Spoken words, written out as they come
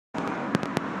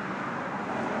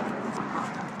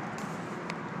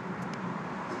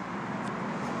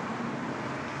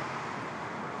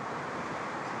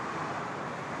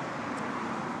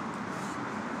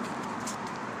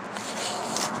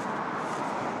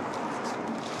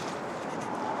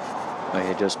I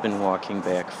had just been walking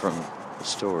back from the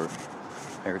store.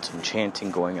 I heard some chanting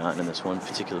going on in this one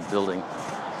particular building.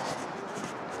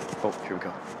 Oh, here we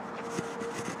go.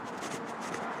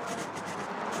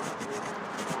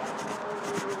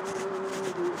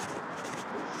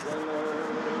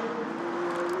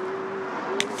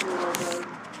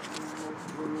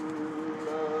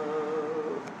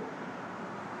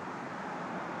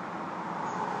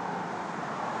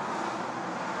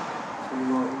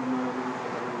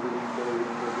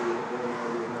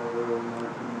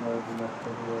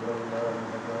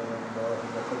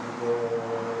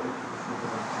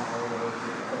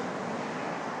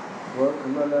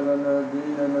 وأكمل لنا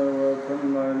ديننا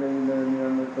وأتم علينا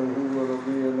نعمته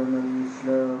ورضي لنا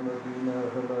الإسلام دينا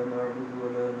فلا نعبد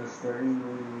ولا نستعين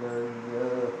إلا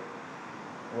إياه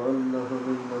وألف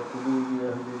بين قلوب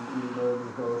أهل الإيمان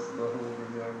فأصبحوا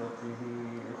بنعمته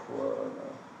إخوانا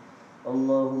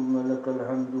اللهم لك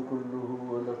الحمد كله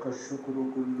ولك الشكر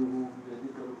كله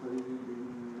بيدك الخير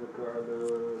إنك على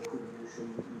كل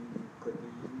شيء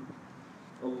قدير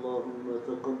اللهم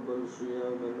تقبل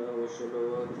صيامنا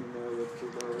وصلواتنا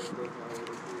وتلاوتنا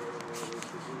وركوعنا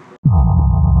وسجودنا.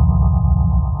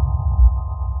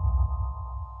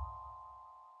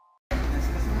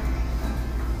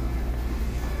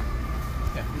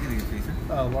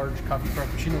 Large coffee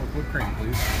frappuccino with whipped cream,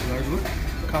 please. Large what?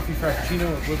 Coffee frappuccino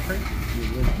with whipped cream.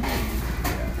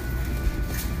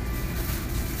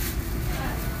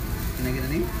 Can I get a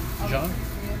name? John?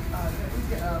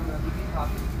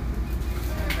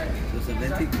 So it's a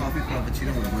venti coffee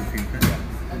frappuccino with whipped cream, correct?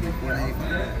 $4.95.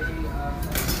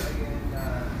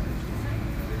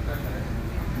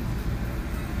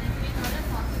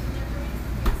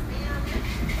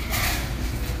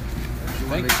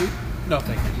 Thank you. No,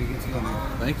 thank you.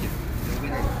 Thank you.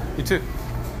 You too.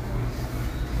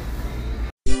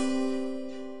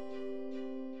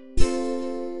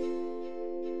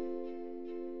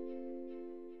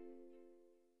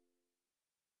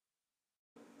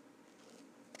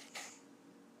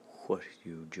 What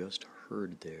you just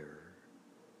heard there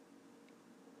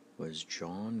was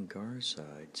John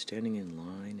Garside standing in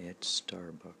line at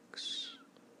Starbucks.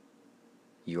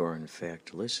 You are in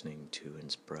fact listening to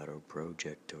Inspirato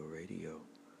Projecto Radio.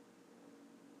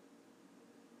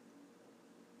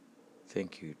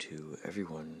 Thank you to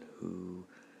everyone who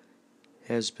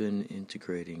has been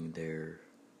integrating their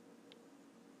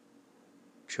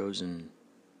chosen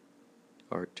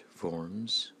art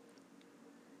forms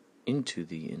into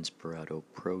the Inspirato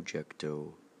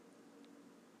Projecto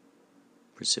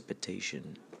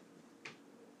precipitation.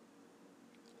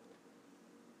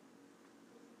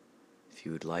 If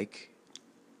you would like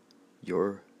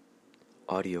your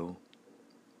audio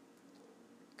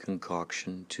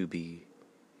concoction to be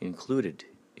included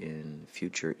in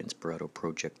future Inspirato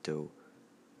Projecto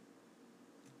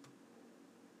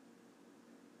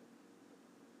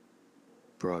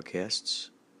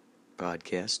broadcasts,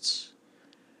 podcasts,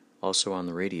 also on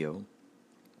the radio.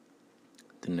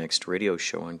 The next radio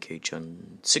show on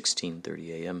KCHUN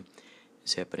 1630 AM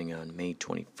is happening on May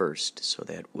 21st, so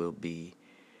that will be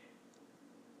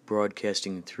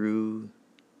broadcasting through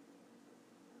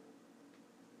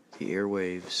the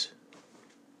airwaves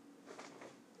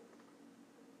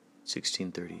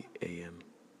 1630 AM.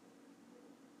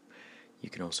 You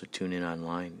can also tune in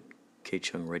online,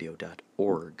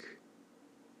 kchungradio.org,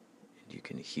 and you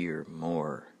can hear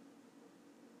more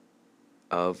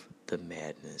of the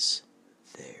madness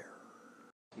there.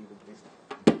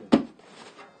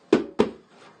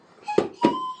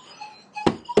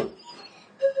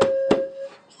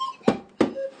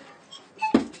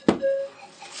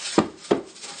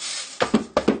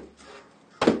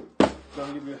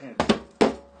 Don't leave your hand.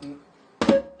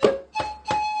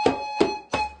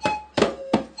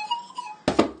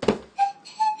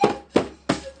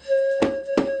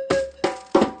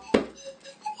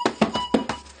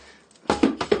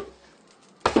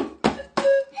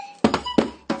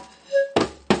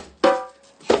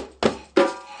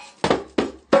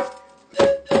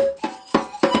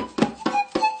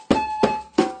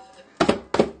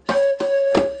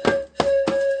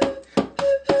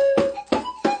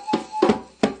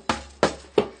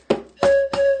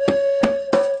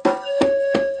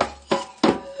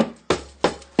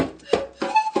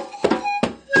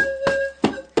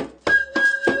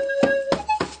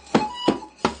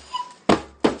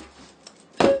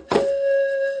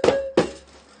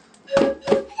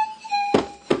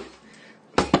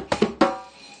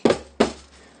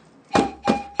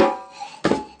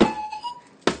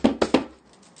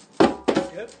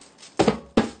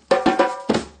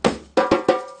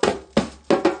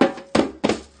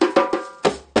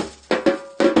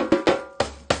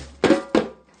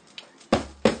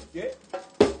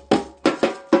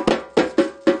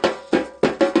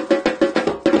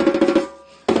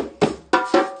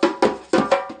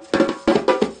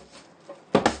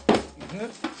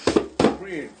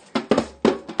 in.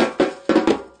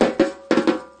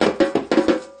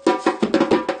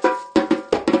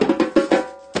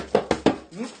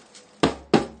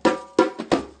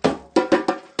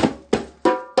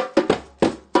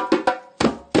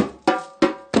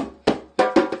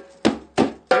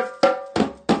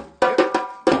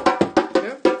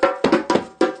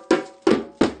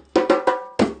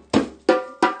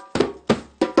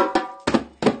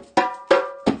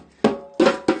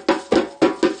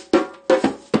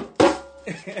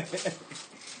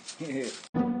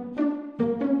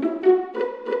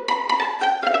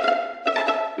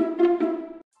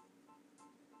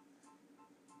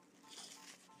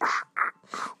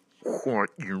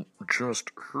 What you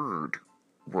just heard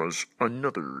was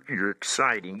another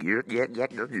exciting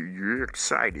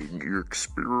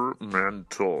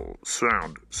experimental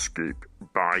soundscape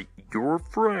by your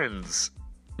friends,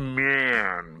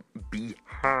 Man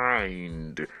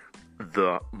Behind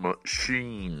the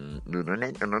Machine.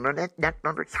 Man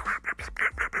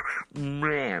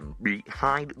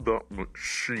Behind the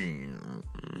Machine.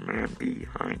 Man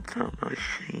Behind the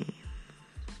Machine.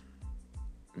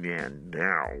 And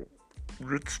now,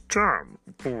 it's time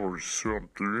for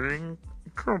something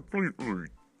completely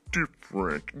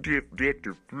different. Different.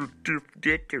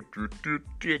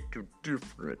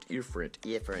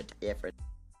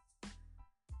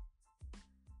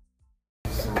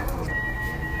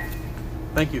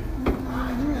 Thank you.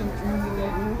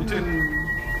 You too.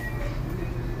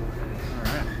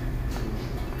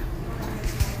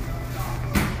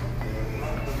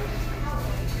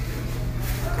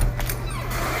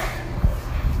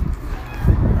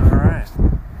 All right.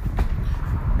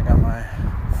 I got my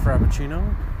Frappuccino.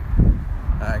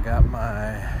 I got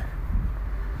my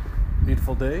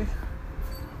Beautiful Day.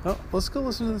 Oh, let's go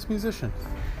listen to this musician.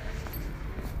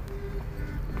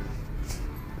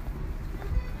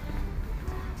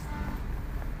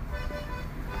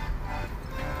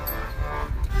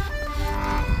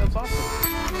 That's awesome.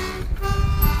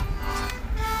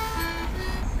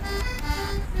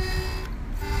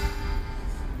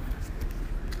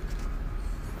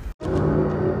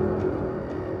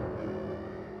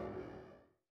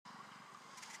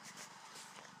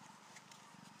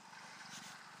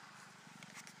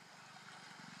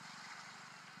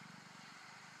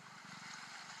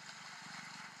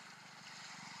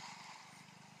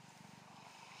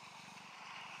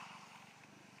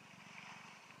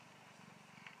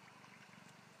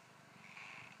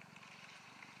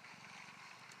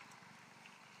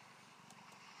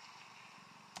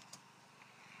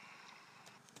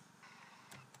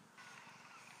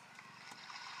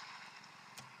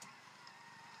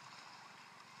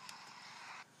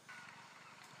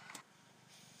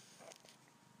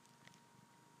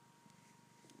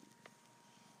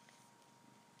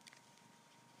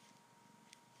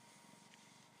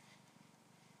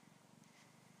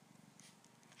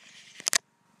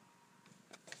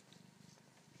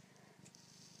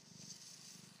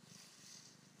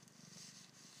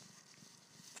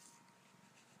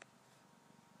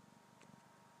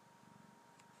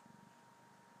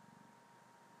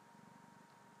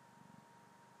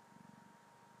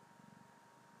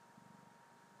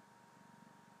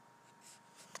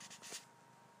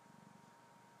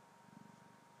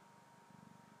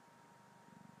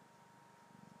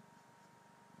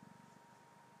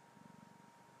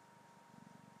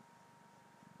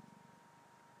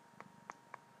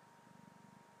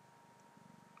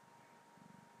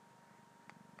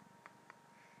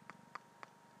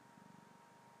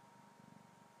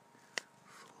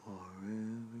 For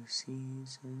every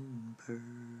season, purr.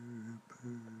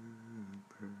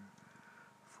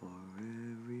 For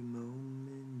every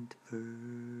moment,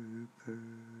 purr.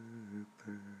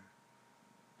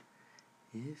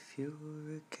 If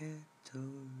you're a cat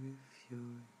or if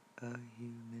you're a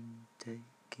human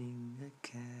taking a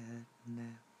cat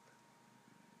nap.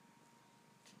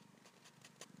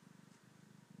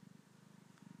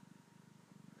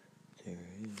 There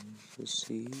is a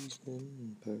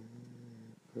season, purr.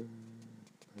 For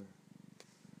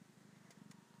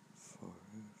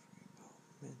every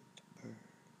moment, purr.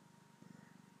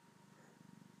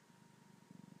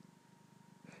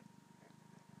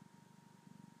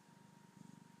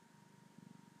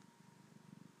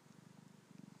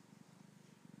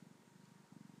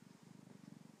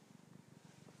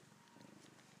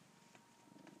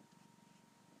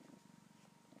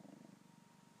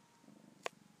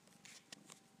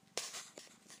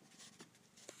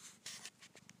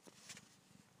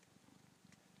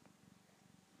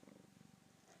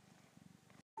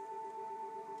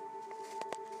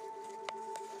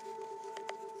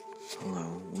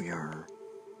 Hello, we are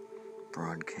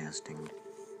broadcasting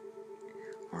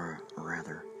or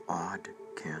rather odd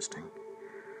casting,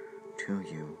 to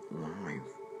you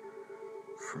live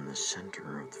from the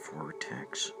center of the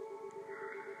vortex.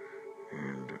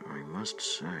 And I must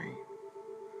say,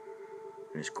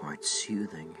 it is quite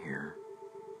soothing here.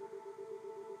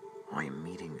 I am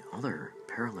meeting other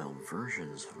parallel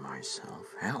versions of myself.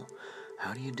 Hell,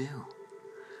 how do you do?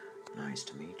 Nice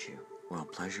to meet you. Well,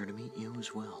 pleasure to meet you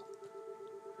as well.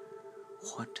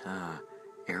 What,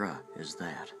 era is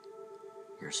that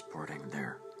you're sporting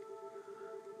there?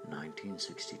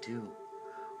 1962.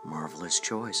 Marvelous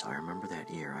choice. I remember that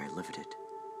year. I lived it.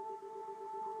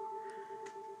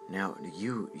 Now,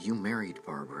 you married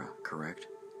Barbara, correct?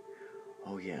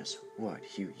 Oh, yes.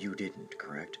 What? You didn't,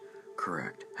 correct?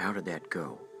 Correct. How did that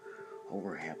go? Oh,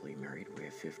 we're happily married. We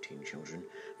have 15 children.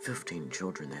 15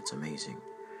 children, that's amazing.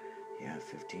 Yeah,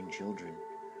 15 children.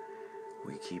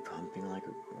 We keep humping like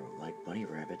bunny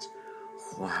rabbits.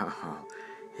 Wow,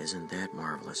 isn't that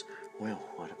marvelous? Well,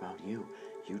 what about you?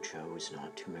 You chose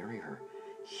not to marry her.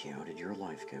 How did your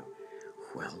life go?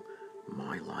 Well,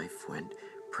 my life went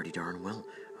pretty darn well.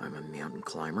 I'm a mountain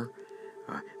climber.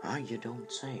 You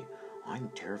don't say. I'm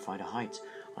terrified of heights.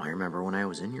 I remember when I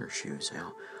was in your shoes,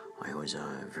 Al. I was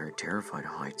very terrified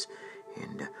of heights,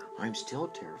 and I'm still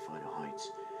terrified of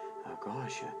heights.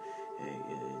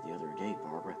 The other day,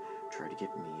 Barbara tried to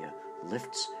get me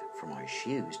lifts for my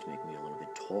shoes to make me a little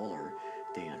bit taller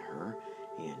than her,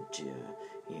 and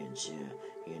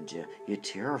it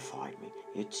terrified me.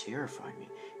 It terrified me.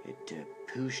 It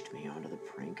pushed me onto the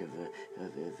brink of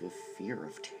a fear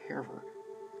of terror.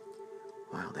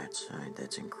 Wow, that's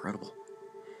incredible.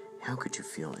 How could you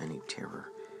feel any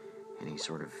terror, any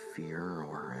sort of fear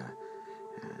or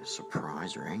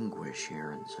surprise or anguish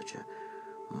here in such a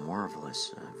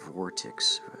marvelous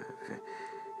vortex?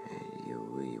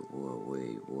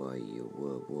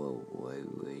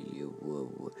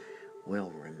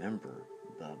 Well, remember,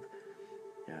 Bub,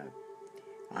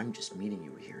 I'm just meeting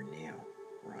you here now,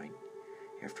 right?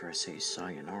 After I say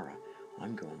sayonara,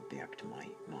 I'm going back to my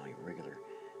regular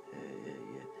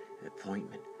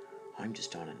appointment. I'm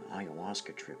just on an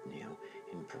ayahuasca trip now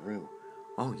in Peru.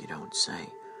 Oh, you don't say.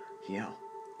 Yeah.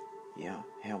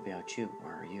 How about you?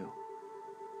 Where are you?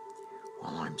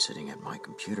 Well, I'm sitting at my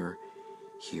computer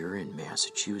here in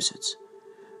Massachusetts,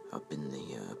 up in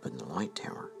the light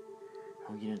tower.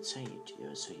 Oh, you didn't say.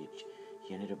 So you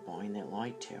ended up buying that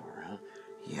light tower, huh?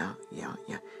 Yeah.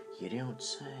 You don't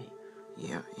say.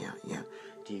 Yeah.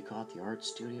 Do you got the art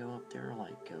studio up there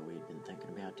like we'd been thinking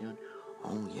about doing?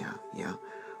 Oh, yeah.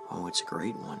 Oh, it's a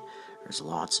great one. There's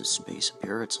lots of space up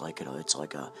here. It's like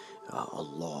a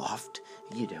loft.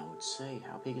 You don't say.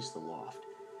 How big is the loft?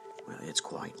 Well, it's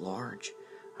quite large.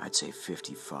 I'd say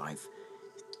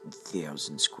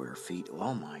 55,000 square feet.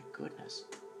 Oh my goodness!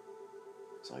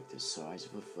 It's like the size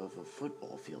of a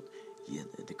football field. Yeah,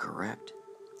 correct.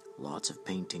 Lots of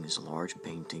paintings, large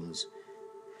paintings.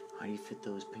 How do you fit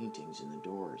those paintings in the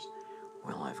doors?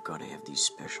 Well, I've got to have these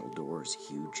special doors,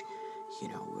 huge.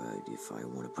 If I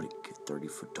want to put a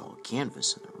 30-foot tall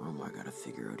canvas in the room, I got to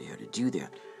figure out how to do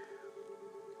that.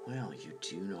 Well, you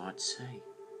do not say.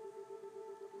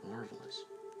 Marvelous.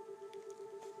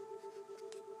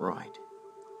 Right.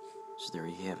 So there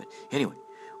you have it. Anyway,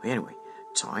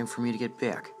 time for me to get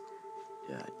back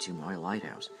to my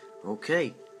lighthouse.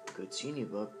 Okay, good seeing you,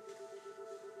 bub.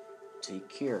 Take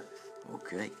care.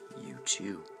 Okay, you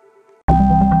too.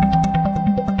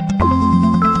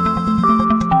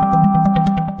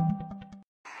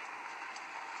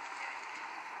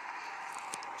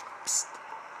 Psst.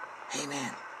 Hey,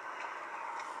 man.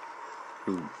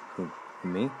 Who,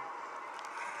 me?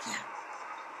 Yeah.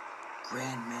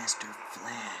 Grandmaster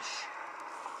Flash.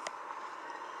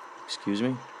 Excuse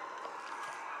me?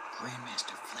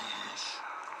 Grandmaster Flash.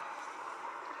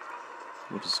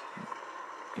 What is...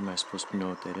 Am I supposed to know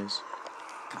what that is?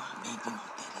 Come on, man, you know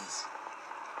what that is.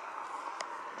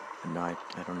 No, I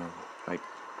don't know.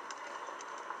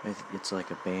 It's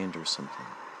like a band or something.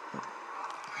 But...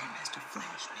 Grandmaster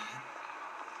Flash, man.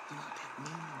 You know what that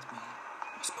means, man.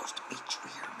 I'm supposed to meet you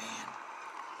here, man.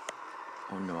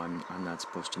 Oh, no, I'm not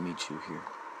supposed to meet you here.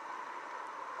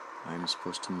 I'm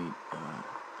supposed to meet a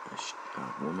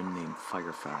woman named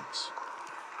Firefox.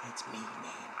 That's me,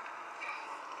 man.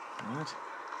 What?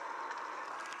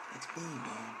 That's me,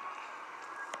 man.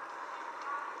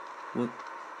 What?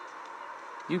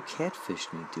 You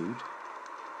catfished me, dude.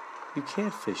 You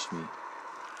catfished me. No,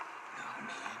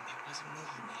 man, that wasn't me,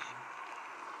 man.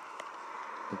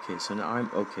 Okay, so now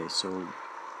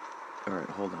alright,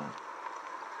 hold on.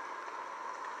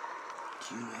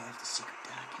 Do you have the secret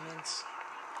documents?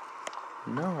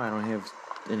 No, I don't have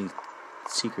any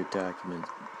secret documents.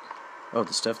 Oh,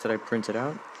 the stuff that I printed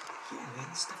out? Yeah, man,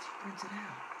 the stuff you printed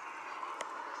out.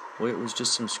 Well, it was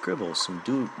just some scribbles, some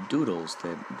doodles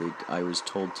that I was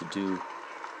told to do.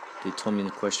 They told me in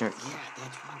the questionnaire. Yeah,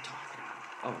 that's what I'm talking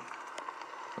about.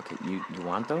 Oh. Okay, you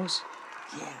want those?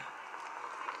 Yeah.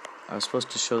 I was supposed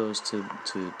to show those to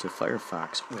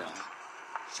Firefox. Well,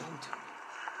 show them to me.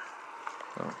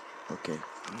 Oh, okay.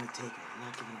 I'm gonna take them. I'm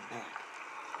not giving them back.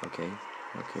 Okay.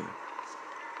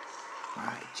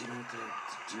 Alright, do you have the,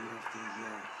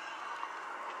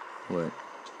 What?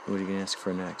 What are you gonna ask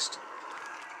for next?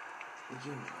 well,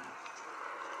 you know.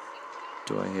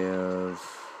 Do I have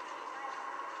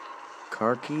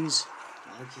car keys?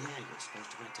 Oh, yeah, you're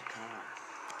supposed to rent a car.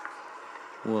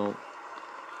 Well,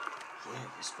 Yeah,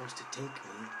 you're supposed to take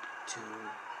me to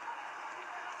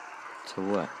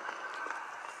what?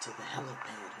 to the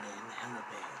helipad, man, the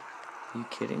helipad. Are you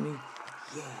kidding me?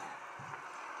 Yeah.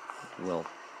 Well,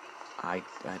 I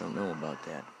don't know about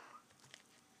that.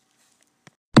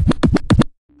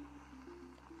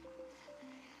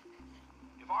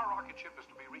 If our rocket ship is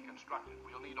to be reconstructed,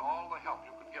 we'll need all the help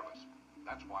you can give us.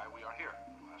 That's why we are here,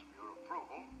 to ask for your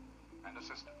approval and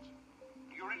assistance.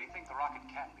 Do you really think the rocket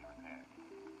can be repaired?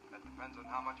 That depends on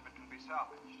how much of it can be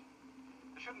salvaged.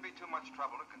 There shouldn't be too much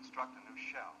trouble to construct a new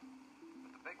shell.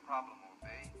 But the big problem will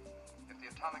be if the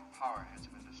atomic power has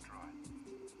been destroyed.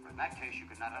 In that case, you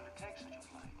could not undertake such a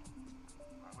flight.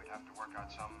 Well, we'd have to work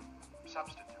out some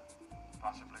substitute,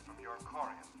 possibly from your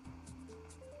corium.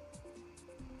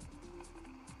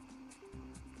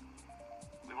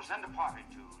 We will send a party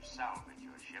to salvage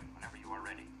your ship whenever you are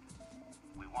ready.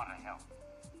 We want to help.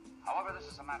 However,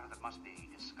 this is a matter that must be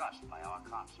discussed by our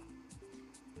consul.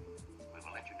 We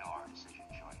will let you know our decision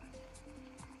shortly.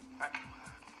 Thank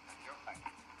you. Thank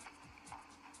you.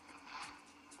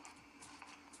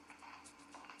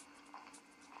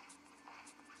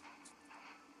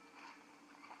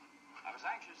 I was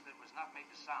anxious that it was not made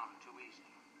to sound too easy.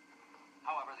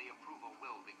 However, the approval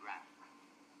will be granted.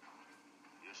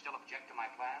 Do you still object to my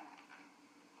plan?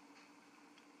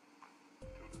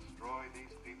 To destroy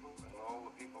these people and all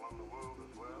the people on the world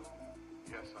as well?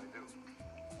 Yes, I do.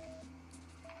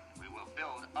 We will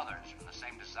build others from the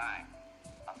same design.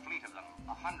 A fleet of them,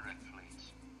 100 fleets.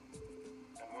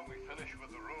 And when we finish with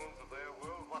the ruins of their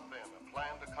world, what then? A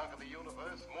plan to conquer the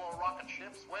universe? More rocket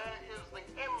ships? Where is the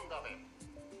end of it?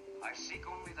 I seek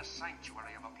only the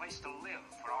sanctuary of a place to live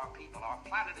for our people. Our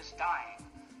planet is dying.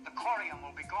 The corium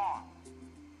will be gone.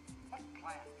 What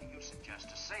plan do you suggest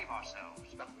to save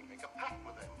ourselves? That we make a pact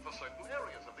with them for certain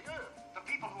areas of the earth. The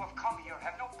people who have come here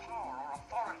have no power or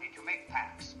authority to make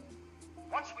pacts.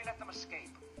 Once we let them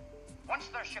escape, once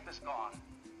their ship is gone,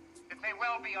 it may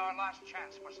well be our last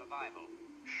chance for survival.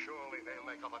 Surely they'll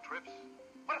make other trips.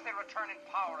 What if they return in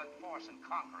power and force and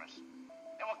conquer us?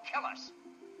 They will kill us.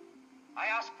 I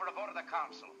ask for a vote of the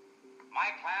council. My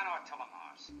plan or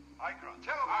Tillamar's? Ikron.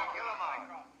 Tillamar's.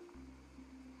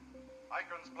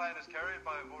 Ikron's plan is carried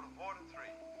by a vote of 4 to 3.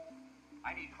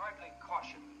 I need hardly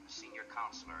caution the senior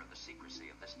counselor of the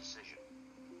secrecy of this decision.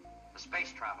 The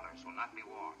space travelers will not be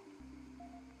warned.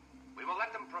 We will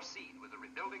let them proceed with the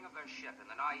rebuilding of their ship in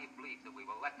the naive belief that we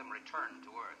will let them return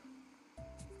to Earth.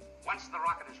 Once the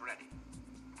rocket is ready,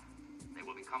 they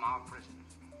will become our prisoners.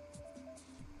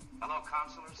 Fellow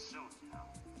counselors, soon now.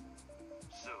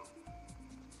 Soon.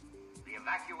 The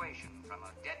evacuation from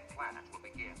a dead planet will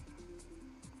begin.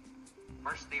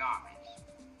 First the armies,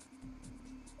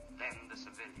 then the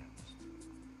civilians.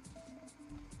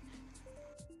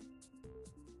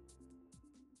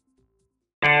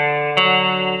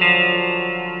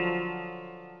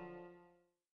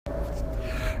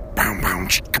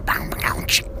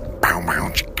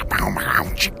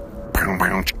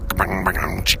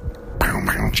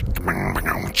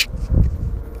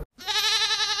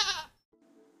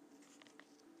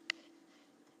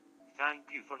 Thank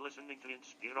you for listening to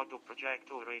Inspirato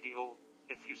Projecto Radio.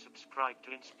 If you subscribe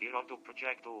to Inspirato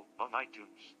Projecto on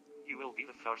iTunes, you will be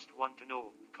the first one to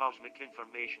know cosmic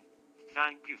information.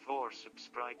 Thank you for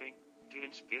subscribing to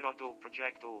Inspirato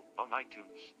Projecto on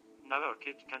iTunes. Now our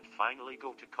kid can finally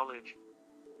go to college.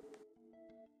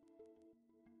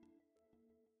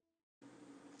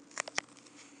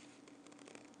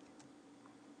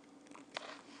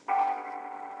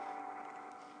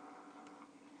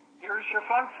 Here's your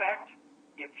fun fact.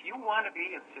 If you want to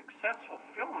be a successful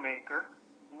filmmaker,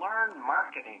 learn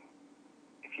marketing.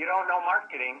 If you don't know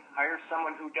marketing, hire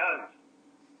someone who does.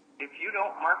 If you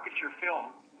don't market your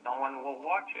film, no one will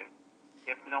watch it.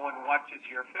 If no one watches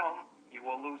your film, you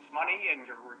will lose money and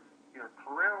your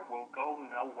career will go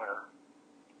nowhere.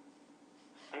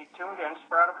 Stay tuned to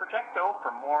Inspirato Projecto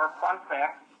for more fun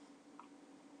facts.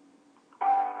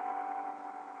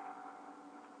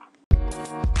 Hi,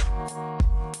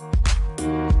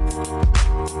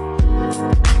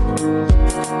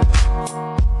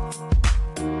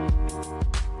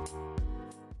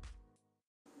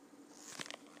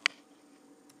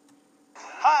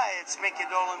 it's Mickey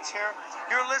Dolans here.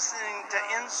 You're listening to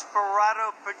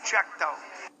Inspirato Projecto.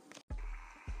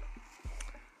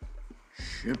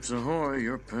 Ships ahoy,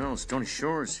 your pal Stony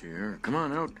Shores here. Come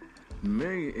on out,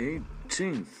 May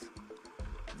 18th.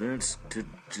 That's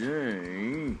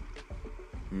today.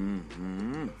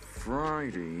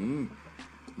 Friday,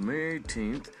 May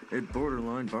 18th at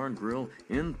Borderline Bar and Grill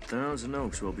in Thousand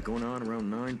Oaks. We'll be going on around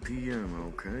 9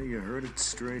 p.m., okay? You heard it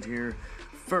straight here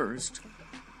first.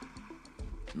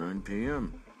 9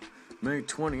 p.m. May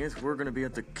 20th, we're going to be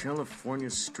at the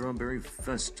California Strawberry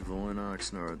Festival in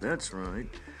Oxnard. That's right,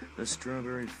 the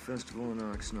Strawberry Festival in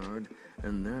Oxnard.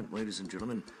 And that, ladies and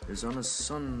gentlemen, is on a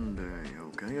Sunday,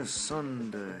 okay? A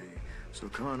Sunday. So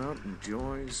come on out and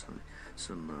enjoy some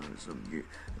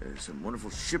wonderful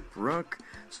shipwreck,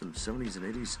 some 70s and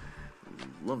 80s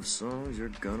love songs. You're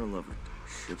gonna love it.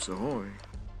 Ships ahoy.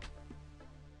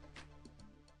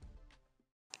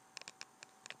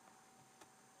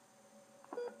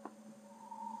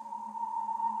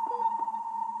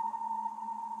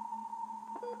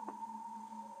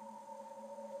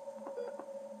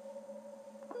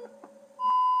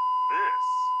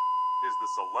 This is the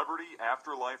Celebrity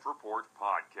Afterlife Report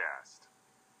podcast.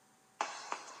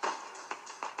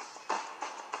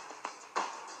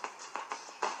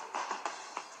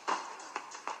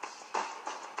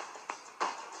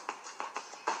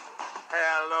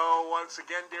 Hello once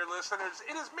again, dear listeners.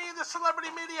 It is me, the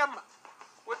Celebrity Medium,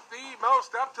 with the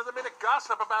most up-to-the-minute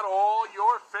gossip about all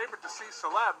your favorite-to-see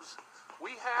celebs.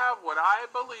 We have what I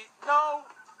believe... No,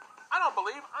 I don't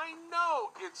believe. I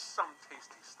know it's some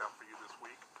tasty stuff for you this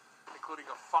week, including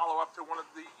a follow-up to one of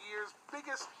the year's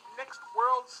biggest Next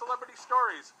World celebrity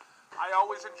stories. I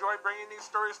always enjoy bringing these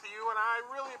stories to you, and I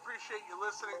really appreciate you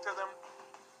listening to them.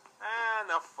 And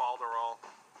enough falderall.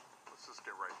 Let's just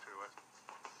get right to it.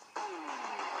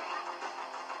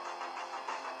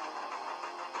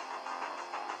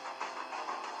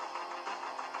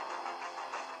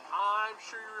 I'm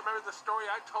sure you remember the story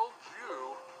I told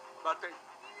you about the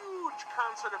huge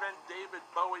concert event David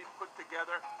Bowie put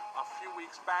together a few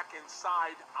weeks back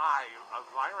inside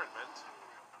Environment,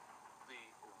 the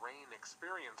Rain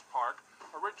Experience Park,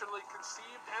 originally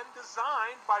conceived and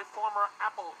designed by former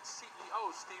Apple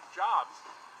CEO Steve Jobs,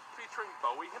 featuring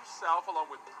Bowie himself along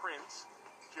with Prince,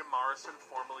 Jim Morrison,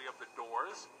 formerly of The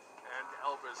Doors, and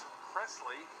Elvis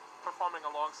Presley, performing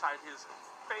alongside his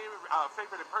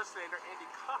favorite impersonator, Andy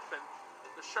Kaufman.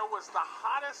 The show was the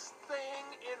hottest thing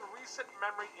in recent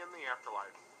memory in the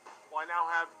afterlife. Well, I now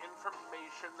have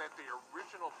information that the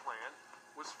original plan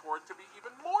was for it to be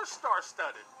even more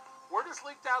star-studded. Word has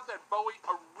leaked out that Bowie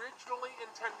originally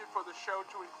intended for the show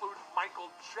to include Michael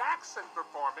Jackson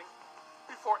performing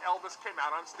before Elvis came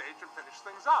out on stage and finished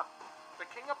things up. The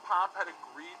King of Pop had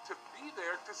agreed to be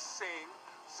there to sing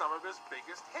some of his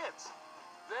biggest hits.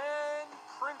 Then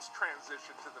Prince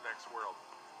transitioned to the next world.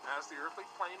 As the Earthly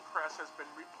Plane press has been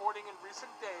reporting in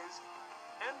recent days,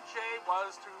 MJ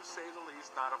was, to say the least,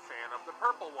 not a fan of the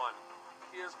Purple One.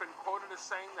 He has been quoted as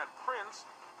saying that Prince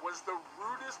was the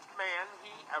rudest man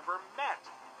he ever met.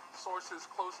 Sources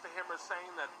close to him are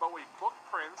saying that Bowie booked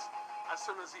Prince as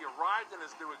soon as he arrived in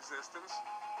his new existence,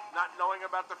 not knowing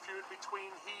about the feud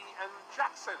between he and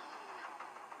Jackson.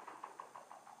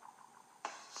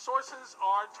 Sources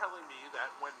are telling me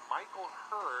that when Michael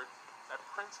heard that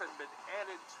Prince had been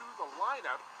added to the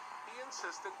lineup, he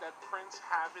insisted that Prince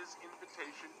have his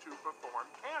invitation to perform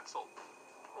canceled.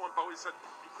 When Bowie said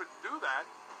he couldn't do that,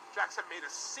 Jackson made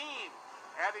a scene,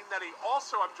 adding that he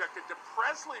also objected to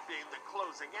Presley being the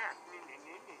closing act.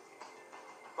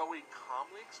 Bowie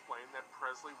calmly explained that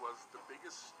Presley was the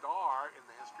biggest star in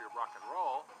the history of rock and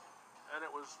roll, and it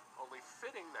was only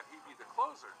fitting that he be the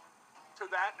closer. To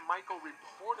that, Michael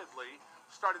reportedly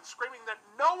started screaming that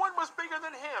no one was bigger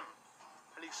than him,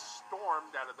 and he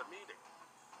stormed out of the meeting.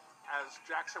 As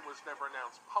Jackson was never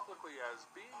announced publicly as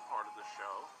being part of the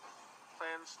show,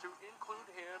 plans to include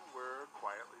him were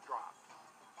quietly dropped.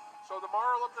 So the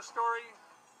moral of the story,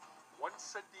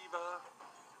 once a diva,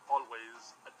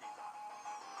 always a diva.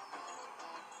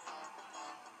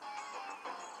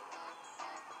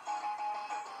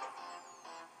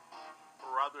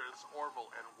 Brothers Orville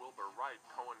and Wilbur Wright,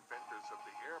 co-inventors of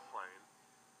the airplane,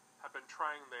 have been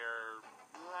trying their,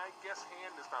 I guess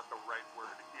hand is not the right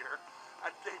word here,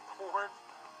 at gay porn,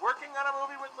 working on a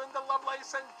movie with Linda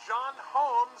Lovelace and John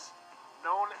Holmes,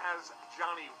 known as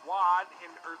Johnny Wad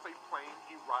in Earthly Plane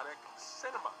erotic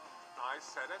cinema. I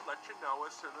said I'd let you know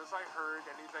as soon as I heard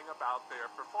anything about their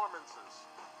performances.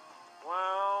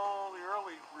 Well, the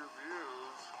early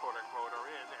reviews, quote-unquote, are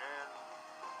in, and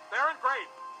they aren't great.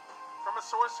 From a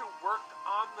source who worked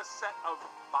on the set of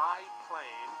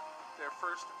Biplane, their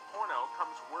first porno,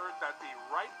 comes word that the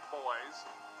Wright boys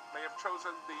may have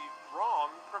chosen the wrong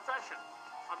profession.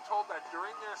 I'm told that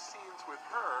during their scenes with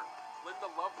her, Linda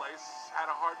Lovelace had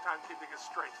a hard time keeping a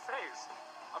straight face.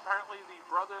 Apparently, the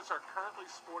brothers are currently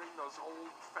sporting those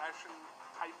old-fashioned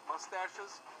type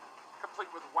mustaches, complete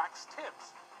with wax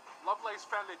tips. Lovelace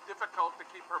found it difficult to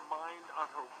keep her mind on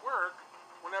her work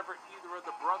whenever either of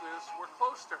the brothers were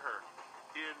close to her.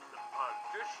 In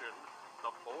addition,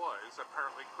 the boys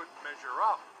apparently couldn't measure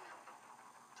up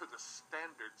to the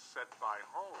standards set by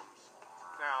Holmes.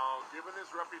 Now, given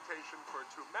his reputation for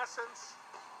tumescence,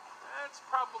 it's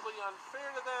probably unfair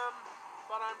to them,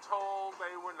 but I'm told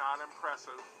they were not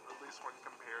impressive, at least when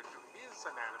compared to his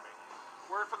anatomy.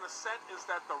 Word from the set is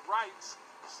that the Wrights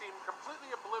seem completely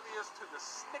oblivious to the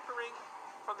snickering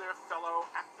from their fellow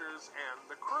actors and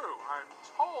the crew. I'm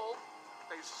told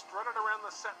they strutted around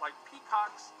the set like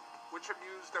peacocks, which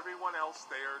amused everyone else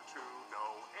there to no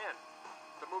end.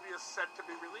 The movie is set to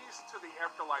be released to the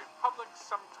Afterlife public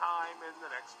sometime in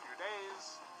the next few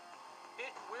days.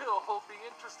 It will be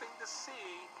interesting to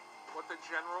see what the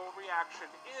general reaction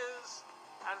is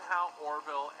and how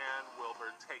Orville and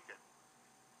Wilbur take it.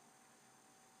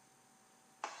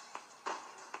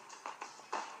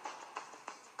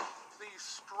 The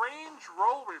strange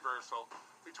role reversal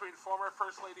between former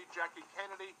First Lady Jackie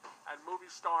Kennedy and movie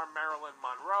star Marilyn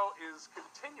Monroe is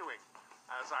continuing.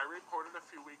 As I reported a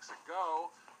few weeks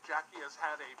ago, Jackie has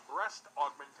had a breast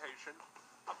augmentation,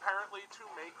 apparently to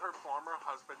make her former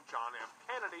husband John F.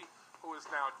 Kennedy, who is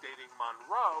now dating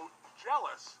Monroe,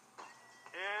 jealous.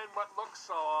 In what looks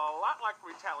a lot like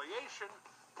retaliation,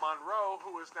 Monroe,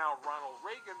 who is now Ronald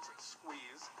Reagan's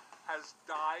squeeze, has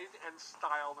dyed and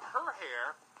styled her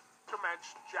hair to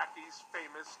match Jackie's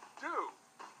famous do.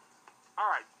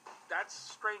 Alright, that's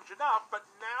strange enough, but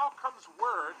now comes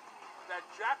word that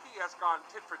Jackie has gone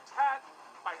tit for tat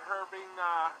by her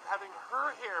having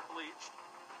her hair bleached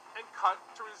and cut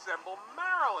to resemble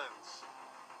Marilyn's.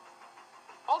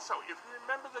 Also, if you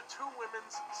remember the two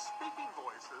women's speaking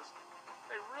voices,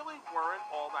 they really weren't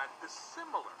all that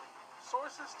dissimilar.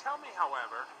 Sources tell me,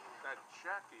 however, that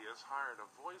Jackie has hired a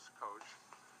voice coach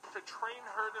to train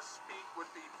her to speak with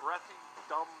the breathy,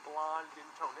 dumb blonde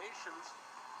intonations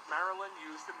Marilyn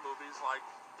used in movies like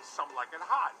Some Like It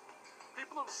Hot.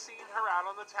 People who've seen her out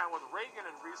on the town with Reagan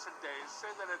in recent days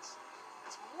say that it's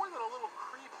more than a little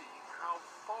creepy how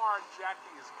far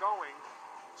Jackie is going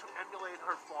to emulate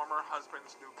her former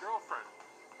husband's new girlfriend.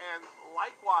 And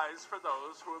likewise for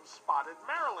those who have spotted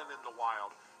Marilyn in the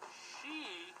wild.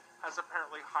 She has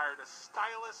apparently hired a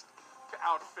stylist to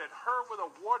outfit her with a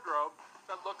wardrobe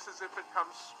that looks as if it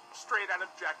comes straight out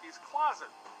of Jackie's closet.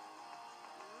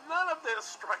 None of this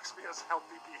strikes me as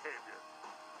healthy behavior.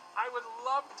 I would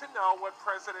love to know what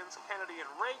Presidents Kennedy and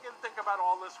Reagan think about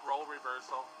all this role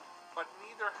reversal, but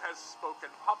neither has spoken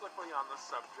publicly on the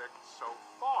subject so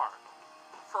far.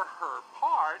 For her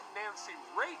part, Nancy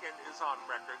Reagan is on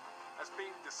record as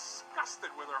being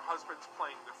disgusted with her husband's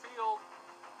playing the field,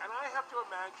 and I have to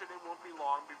imagine it won't be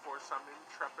long before some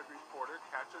intrepid reporter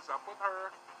catches up with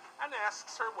her and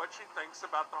asks her what she thinks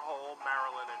about the whole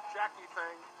Marilyn and Jackie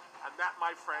thing, and that, my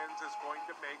friends, is going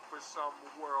to make for some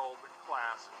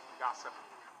world-class gossip.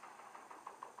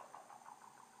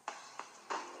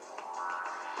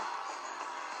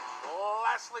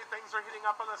 Lastly, things are heating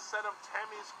up on the set of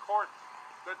Tammy's Court,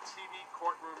 the TV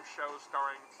courtroom show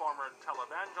starring former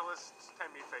televangelists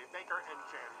Tammy Faye Baker and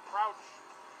Jan Crouch.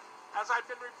 As I've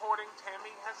been reporting,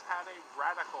 Tammy has had a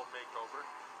radical makeover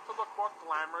to look more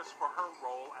glamorous for her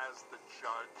role as the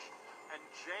judge, and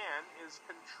Jan is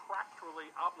contractually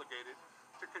obligated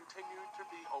to continue to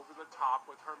be over the top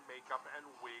with her makeup and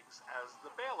wigs as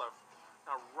the bailiff.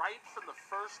 Now, right from the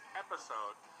first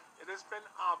episode, it has been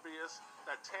obvious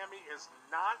that Tammy is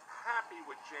not happy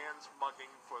with Jan's mugging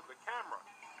for the camera.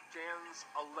 Jan's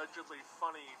allegedly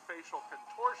funny facial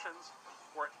contortions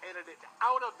were edited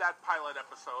out of that pilot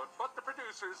episode, but the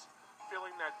producers,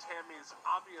 feeling that Tammy's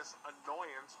obvious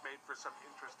annoyance made for some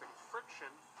interesting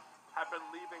friction, have been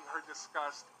leaving her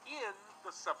discussed in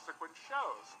the subsequent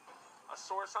shows. A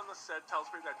source on the set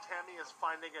tells me that Tammy is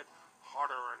finding it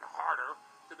harder and harder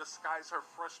to disguise her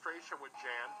frustration with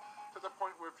Jan, to the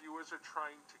point where viewers are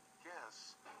trying to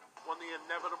guess when the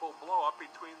inevitable blow-up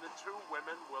between the two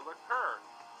women will occur.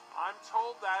 I'm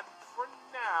told that, for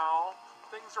now,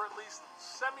 things are at least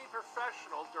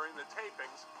semi-professional during the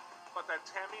tapings, but that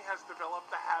Tammy has developed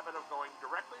the habit of going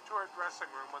directly to her dressing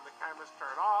room when the cameras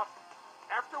turn off,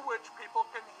 after which people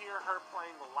can hear her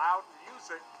playing loud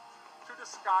music to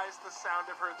disguise the sound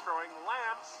of her throwing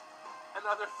lamps and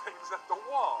other things at the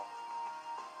wall.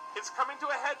 It's coming to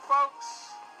a head,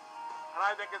 folks, and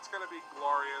I think it's going to be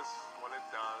glorious when it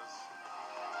does.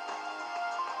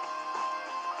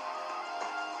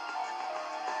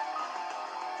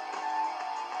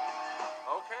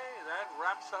 Okay, that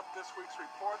wraps up this week's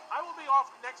report. I will be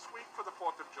off next week for the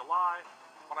 4th of July,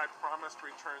 but I promise to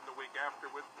return the week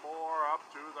after with more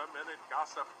up-to-the-minute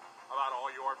gossip about all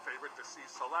your favorite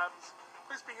deceased celebs.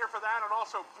 Please be here for that, and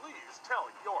also please tell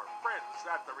your friends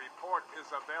that the report is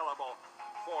available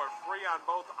for free on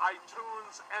both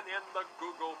iTunes and in the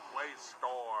Google Play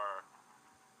Store.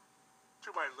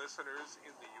 To my listeners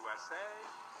in the USA,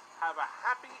 have a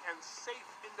happy and safe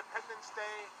Independence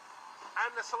Day.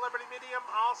 And the Celebrity Medium,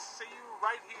 I'll see you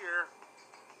right here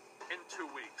in 2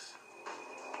 weeks.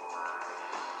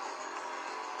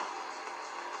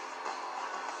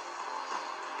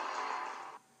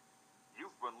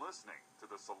 You've been listening to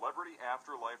the Celebrity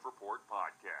Afterlife Report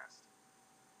podcast.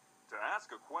 To ask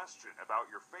a question about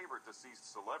your favorite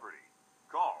deceased celebrity,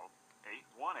 call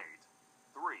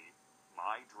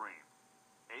 818-3-MY-DREAM.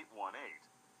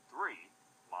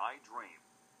 818-3-MY-DREAM.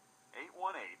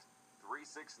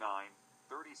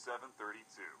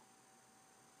 818-369-3732.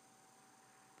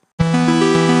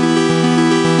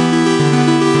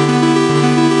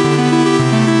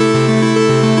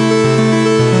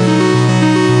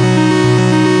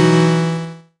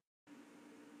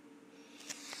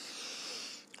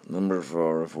 Number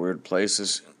 4 of weird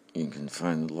places you can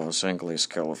find in Los Angeles,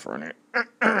 California.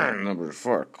 Number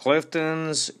 4,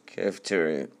 Clifton's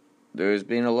Cafeteria. There's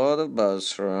been a lot of buzz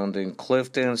surrounding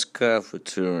Clifton's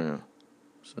Cafeteria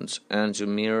since Andrew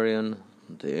Miriam,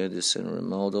 the Edison,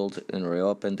 remodeled and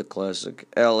reopened the classic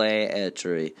LA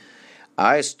eatery.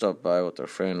 I stopped by with a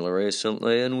friend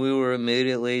recently and we were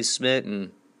immediately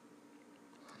smitten.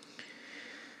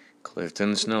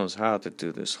 Clifton's knows how to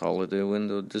do this holiday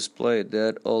window display.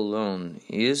 That alone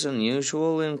is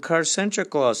unusual in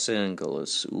car-centric Los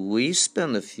Angeles. We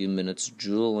spent a few minutes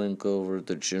drooling over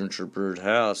the gingerbread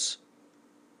house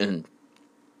and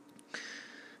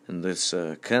this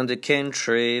candy cane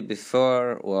tree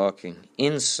before walking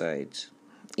inside.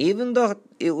 Even though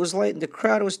it was late and the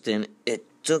crowd was thin, it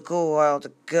took a while to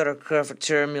get a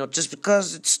cafeteria meal just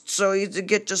because it's so easy to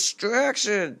get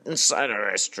distraction inside a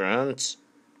restaurant.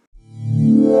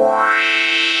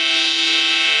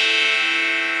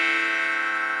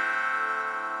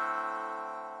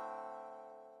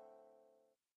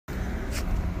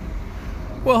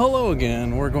 Well, hello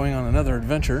again. We're going on another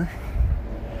adventure.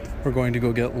 We're going to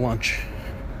go get lunch.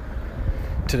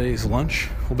 Today's lunch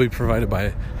will be provided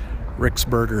by Rick's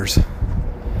Burgers.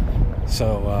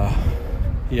 So,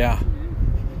 yeah,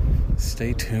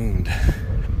 stay tuned.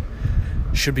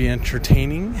 Should be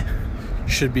entertaining,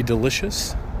 should be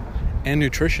delicious, and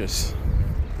nutritious.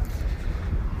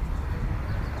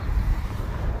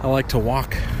 I like to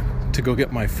walk to go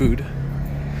get my food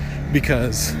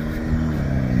because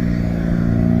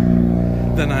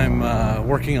then I'm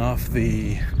working off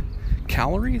the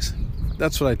calories.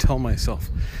 That's what I tell myself.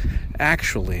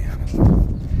 Actually,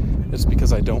 it's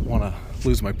because I don't want to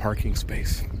lose my parking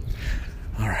space.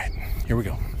 All right, here we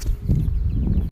go.